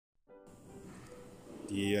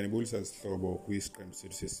Ndiyanibulisa sihlobo kwisiqembu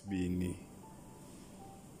sethu sesibini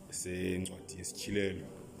sencwadi yesityhilelo.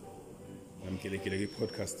 Namkelekile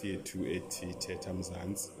kwi-podcast yethu ethi Thetha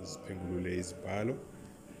Mzantsi, Ziphengulule Izibhalo.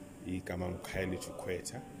 Igama nguKhayelitsha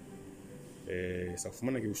Khwetha.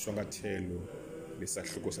 Safumana ke ushwankathelo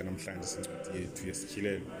lesahluko sanamhlanje sencwadi yethu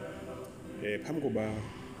yesityhilelo. Phambi koba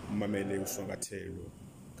umamele ushwankathelo,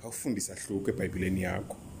 khawufundisa isahluko eBhayibhileni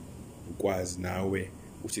yakho. Ukwazi nawe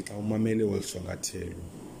uthi xa umamele olushwankathelo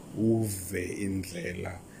uve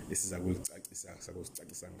indlela esiza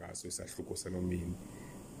kulicacisa ngaso isahluko sanomini.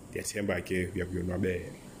 Ndiyathemba ke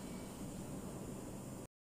uyakuyonwabela.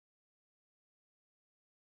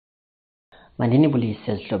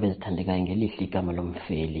 Mandinibulise zihlobo ezithandekayo ngelihle igama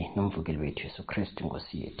lomfeli nomvukeli wethu Yesu Kristu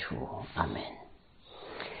Nkosi yethu. Amen.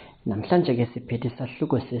 Namhlanje ke siphethe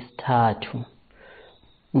isahluko sesithathu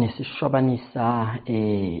nesishwabanisa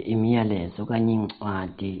imiyalezo okanye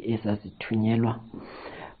incwadi ezazithunyelwa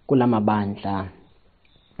kula mabandla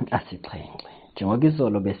asixhenxe. Njengoba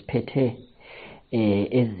izolo besiphethe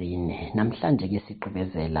ezine, namhlanje ke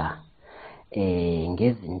sigqibezela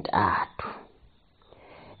ngezintathu.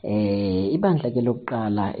 Ibandla ke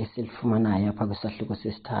lokuqala esilifumanayo apha kwisahluko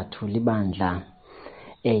sesithathu libandla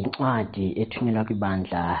incwadi ethunyelwa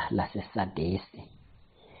kwibandla laseSadesi.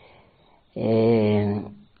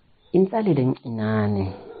 Intsalile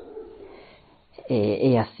encinane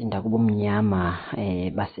eyasinda kubumnyama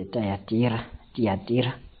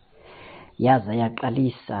baseTiyatira yaza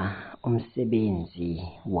yaqalisa umsebenzi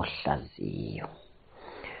wohlaziyo.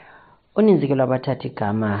 Uninzi ke lwabathatha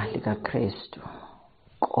igama likaKristu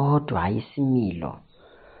kodwa ayisimilo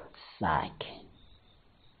sakhe.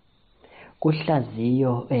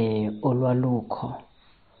 Kuhlaziyo olwalukho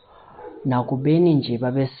nakubeni nje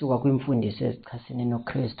babesuka kwimfundiso ezichasene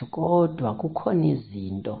noKristu, kodwa kukhona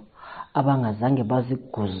izinto abangazange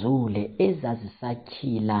baziguzule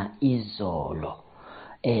ezazisatyhila izolo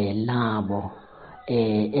labo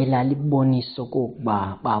elalibonisa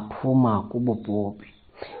okokuba baphuma kububhubhi.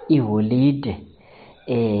 Iholide,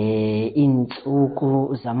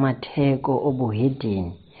 iintsuku zamatheko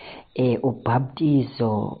obuhedeni,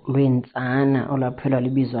 ubhaptizo lwentsana olwaphela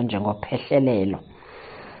libizwa njengophehlelelo.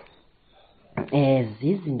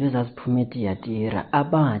 Zizinto ezaziphuma eTiyatira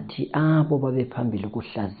abathi abo babephambili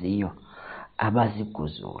kuhlaziyo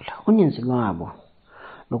abaziguzula. Uninzi lwabo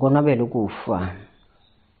lukonwabela ukufa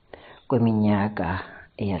kweminyaka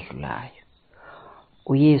eyadlulayo.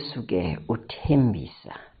 uYesu ke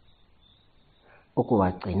uthembisa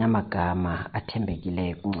ukuwagcina amagama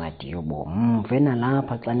athembekileyo kwincwadi yobomi. Mve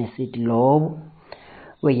nalapha xa nesithi lowo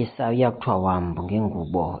weYesaya uyakuthiwa wambu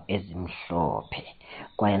ngengubo ezimhlophe,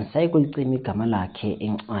 kwaye ndisayi kulicima igama lakhe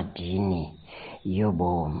encwadini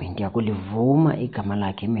yobomi. Ndiyakulivuma igama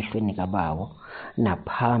lakhe emehlweni kaBawo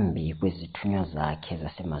naphambi kwezithunywa zakhe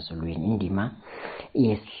zasemazulwini. Indima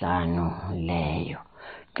yesihlanu leyo.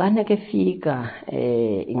 Xana ke fika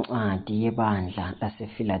incwadi yebandla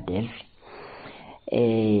lasePhiladelphia,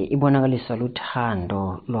 ibonakaliswa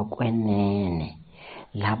luthando lokwenene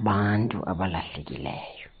labantu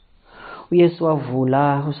abalahlekileyo. uYesu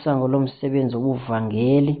wavula usango lomsebenzi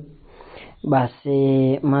wobuvangeli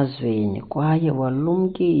basemazweni kwaye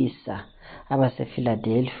walumkisa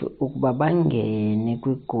abasePhiladelphia ukuba bangene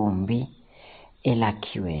kwigumbi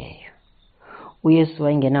elakhiweyo. uYesu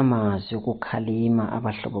wayengenamazwi okukhalima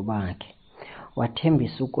abahlobo bakhe.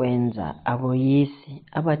 Wathembisa ukwenza aboyisi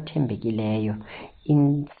abathembekileyo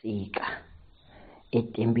intsika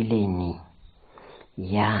etempileni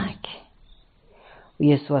yakhe.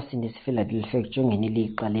 uYesu wasindisa iPhiladelphia ekujongeni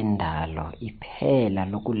ilixa lendalo iphela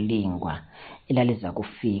lokulingwa elaliza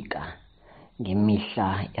kufika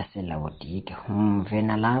ngemihla yaseLaodike. Mve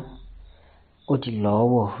nalapho uthi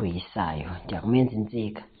lowo woyisayo ndiyakumenza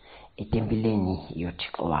intsika etempileni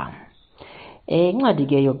yoThixo wam. Incwadi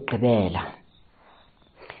ke yokugqibela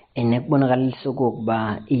enekubonakalisa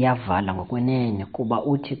okokuba iyavala ngokwenene, kuba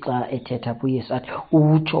uthi xa ethetha kuYesu athi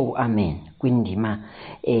utsho uamen kwindima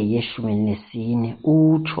ye-14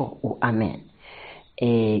 utsho uamen.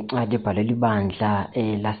 Incwadi ebhalelwa ibandla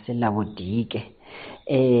laseLaodike,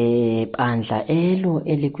 bandla elo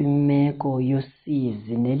elikwimeko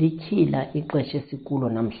yosizi nelityhila ixesha esikulo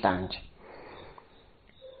namhlanje.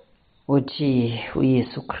 Uthi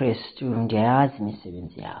uYesu Kristu, ndiyayazi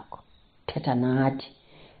imisebenzi yakho, thetha nathi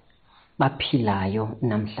baphilayo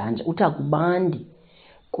namhlanje. Uthi akubandi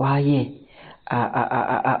kwaye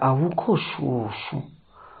awukho shushu,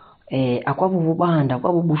 akwabububanda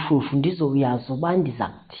akwabubushushu, ndizoyazi uba ndiza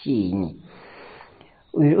kuthini.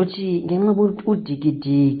 Uthi ngenxa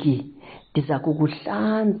udikidiki ndiza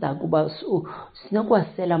kukuhlanza kuba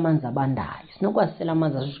sinokuwasela amanzi abandayo, sinokuwasela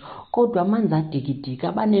amanzi ashushu, kodwa amanzi adikidiki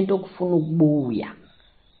abanento okufuna ukubuya.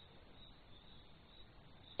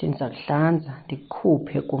 Ndiza kuhlanza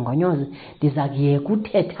ndikukhuphe kungonyoze, ndiza kuyeka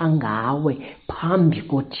uthetha ngawe phambi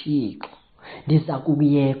koThixo, ndiza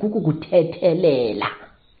kuyeka ukukuthethelela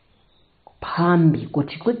phambi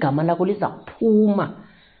koThixo. Igama lakho liza kuphuma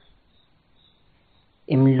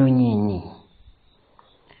emlonyeni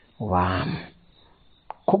wam.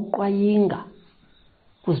 Kukuqwayinga,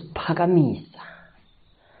 kuziphakamisa.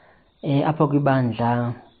 Apha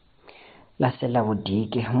kwibandla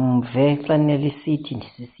laseLaodike mve xa nelisithi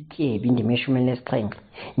ndisisityebi, indima 17,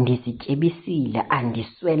 ndisityebisile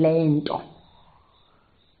andiswele nto.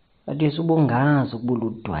 Bathi ubungazi ukuba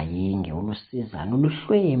uludwayinge, ulusizana,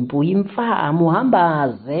 uluhlwempu, imfama,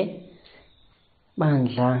 uhambaze.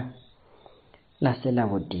 Bandla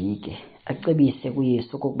laseLaodike acebise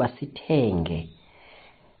kuYesu okokuba sithenge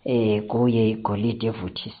kuye igolide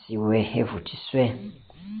evuthiswe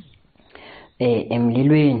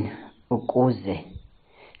emlilweni ukuze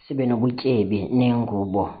sibe nobutyebi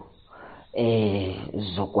nengubo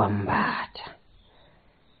zokwambatha.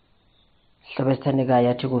 Hlobo esithandekayo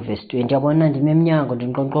athi kuvesi 20, yabona ndim emnyango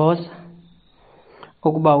ndinkqonkqoza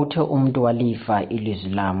ukuba uthe umntu waliva ilizwi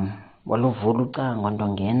lam, waluvula ucango,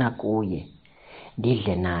 ndongena kuye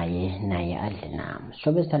ndidle naye adle nam.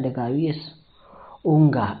 Hlobo esithandekayo, uYesu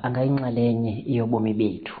angayinxalenye yobomi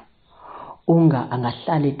bethu,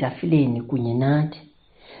 angahlala etafileni kunye nathi,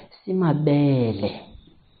 simabele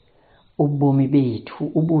ubomi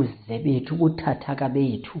bethu, ubuze bethu, ubuthathaka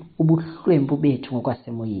bethu, ubuhlwempu bethu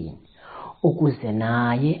ngokwasemoyeni, ukuze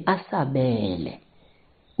naye asabele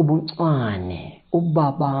ubuncwane,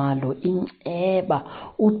 ubabalo, inceba,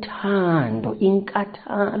 uthando,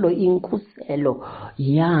 inkathalo, inkuselo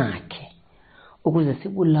yakhe, ukuze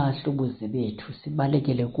sibulahle ubuze bethu,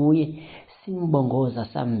 sibalekele kuye, simbongoza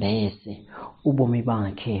sambese ubomi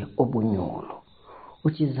bakhe obunyulu.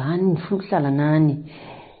 Uthi zani ndifuna ukuhlala nani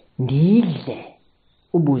ndidle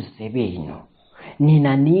ubuze benu,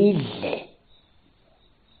 nina nidle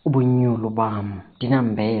ubunyulu bam,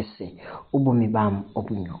 ndinambese ubomi bam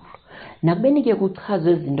obunyulu. Nakubeni ke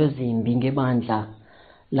kuchazwe izinto zimbi ngebandla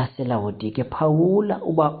laseLaodike, phawula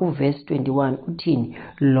uba uvesi 21 uthini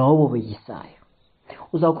lowo weyisayo.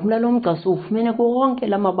 Uzawukhumbula lo mgca siwufumene konke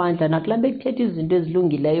la mabandla nakula bekuthetha izinto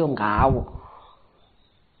ezilungileyo ngawo.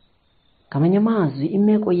 Ngamanye amazwi,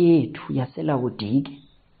 imeko yethu yaseLaodike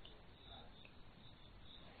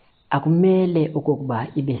akumele okokuba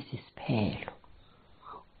ibe sisiphelo.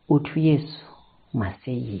 Uthi uYesu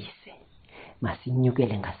maseyise,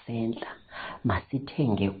 masinyukele ngasentla,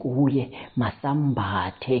 masithenge kuye,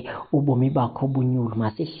 masambathe ubomi bakho obunyulu,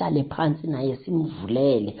 masihlale phantsi naye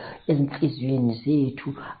simvulele ezintliziyweni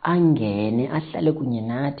zethu, angene ahlale kunye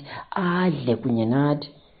nathi, adle kunye nathi.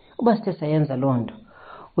 Uba sithe sayenza loo nto,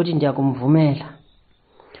 uthi ndiyakumvumela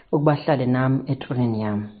ukuba ahlale nam etronini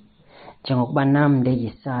yam, njengokuba nam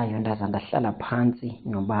ndeyisayo ndaza ndahlala phantsi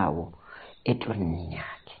nobawo etronini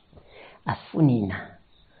yakhe. Asifuni na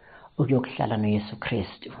ukuyokuhlala noYesu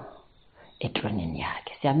Kristu etronini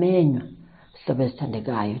yakhe? Siyamenywa sihlobo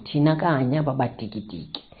esithandekayo, thina kanye aba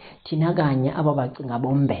badikidiki, thina kanye aba bacinga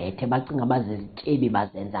bombethe, bacinga bazizityebi,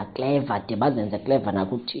 bazenza clever de bazenze clever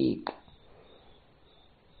nakuThixo.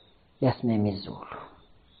 Yasimema izulu.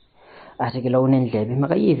 Athi ke lo unendlebe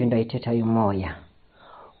makayive into ayithethayo umoya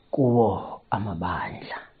kuwo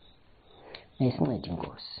amabandla. Nayisincede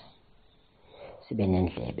inkosi sibe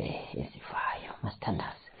nendlebe ezivayo.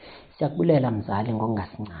 Masithandaze. Siyakubulela mzali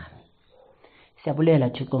ngokungasincami. Siyabulela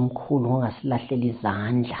Thixo omkhulu ngongasilahleli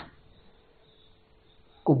izandla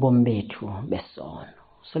kubomi bethu besono.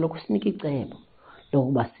 Soloko usinika icebo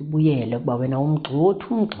lokuba sibuyele ukuba wena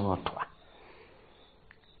umgxothwa.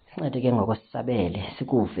 Sincede ke ngoko sisabele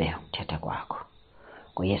sikuve ukuthetha kwakho.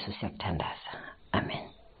 NgoYesu siyakuthandaza. Amen.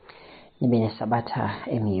 Nibe nesabatha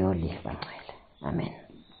emiyoli bangcwele. Amen.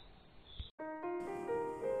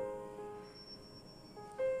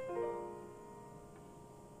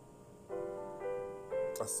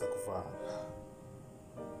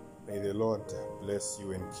 May the Lord bless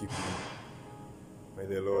you and keep you. May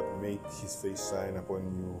the Lord make his face shine upon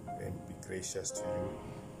you and be gracious to you.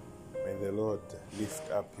 May the Lord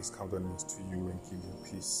lift up his countenance to you and give you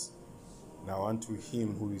peace. Now unto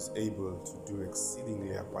him who is able to do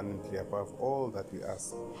exceedingly abundantly above all that we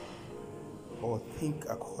ask or think,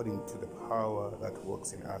 according to the power that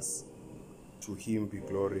works in us, to him be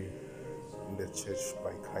glory in the church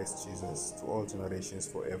by Christ Jesus to all generations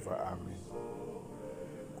forever. Amen.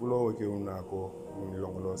 Kulowo ke unako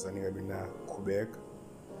unilongoloza ningabi na khubeka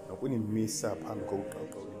nokunimisa phambi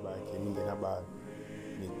kobuqaqoli bakhe ningenabani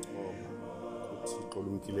nincoma kuThixo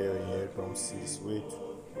olumkileyo yedwa umsindisi wethu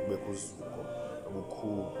ube kuzuko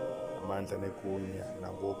obukhulu amandla negunya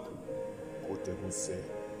nangoku kude kuse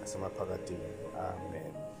nasemaphakadeni.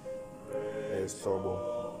 Amen. Sihlobo,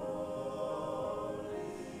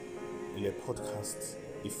 ile podcast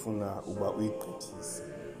ifuna uba uyigqithise,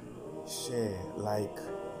 share, like,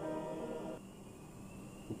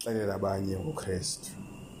 uxelele abanye ngoKristu.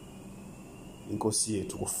 Inkosi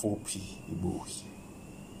yethu kufuphi ibuye.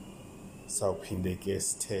 Sawuphinde ke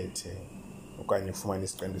sithethe okanye ufumane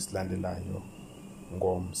isiqendu esilandelayo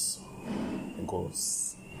ngomso.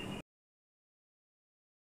 Inkosi.